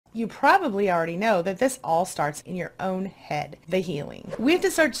You probably already know that this all starts in your own head, the healing. We have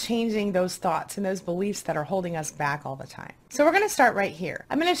to start changing those thoughts and those beliefs that are holding us back all the time. So we're going to start right here.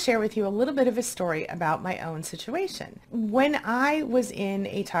 I'm going to share with you a little bit of a story about my own situation. When I was in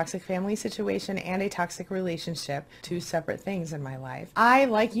a toxic family situation and a toxic relationship, two separate things in my life,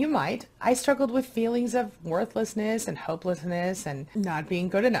 like you might, I struggled with feelings of worthlessness and hopelessness and not being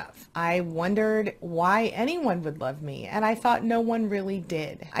good enough. I wondered why anyone would love me, and I thought no one really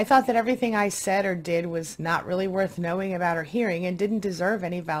did. I thought that everything I said or did was not really worth knowing about or hearing and didn't deserve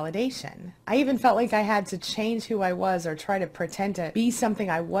any validation. I even felt like I had to change who I was or try to pretend to be something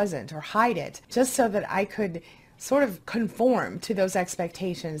I wasn't or hide it just so that I could sort of conform to those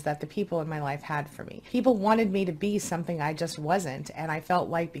expectations that the people in my life had for me. People wanted me to be something I just wasn't, and I felt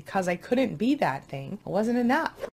like because I couldn't be that thing, it wasn't enough.